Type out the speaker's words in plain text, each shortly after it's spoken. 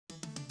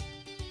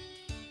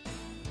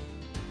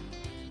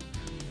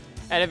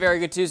And a very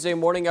good Tuesday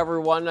morning,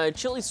 everyone. A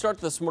chilly start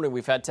this morning.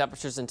 We've had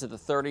temperatures into the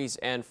 30s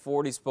and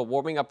 40s, but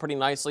warming up pretty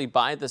nicely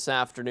by this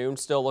afternoon.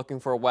 Still looking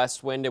for a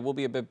west wind. It will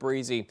be a bit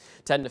breezy,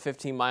 10 to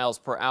 15 miles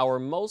per hour.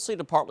 Mostly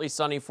to partly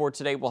sunny for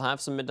today. We'll have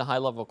some mid to high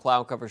level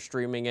cloud cover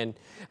streaming in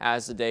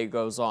as the day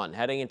goes on.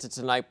 Heading into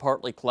tonight,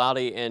 partly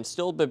cloudy and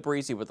still a bit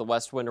breezy with the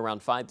west wind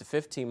around 5 to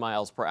 15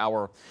 miles per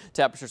hour.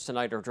 Temperatures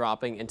tonight are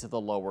dropping into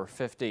the lower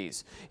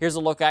 50s. Here's a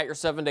look at your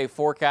 7-day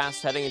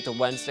forecast. Heading into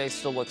Wednesday,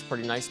 still looks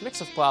pretty nice. Mix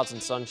of clouds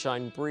and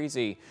sunshine.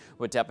 Breezy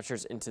with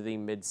temperatures into the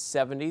mid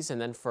 70s, and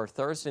then for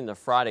Thursday and the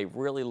Friday,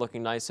 really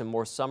looking nice and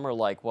more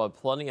summer-like. We'll have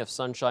plenty of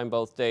sunshine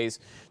both days.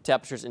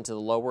 Temperatures into the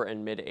lower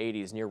and mid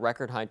 80s, near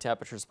record high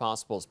temperatures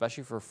possible,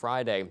 especially for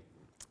Friday.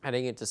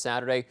 Heading into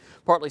Saturday,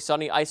 partly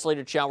sunny,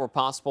 isolated shower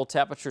possible.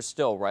 Temperatures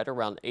still right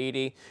around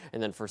 80.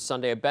 And then for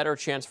Sunday, a better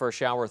chance for a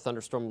shower or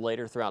thunderstorm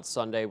later throughout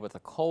Sunday with a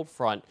cold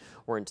front.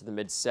 We're into the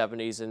mid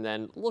 70s. And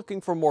then looking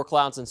for more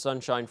clouds and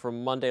sunshine for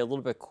Monday, a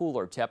little bit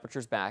cooler.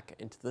 Temperatures back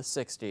into the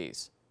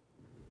 60s.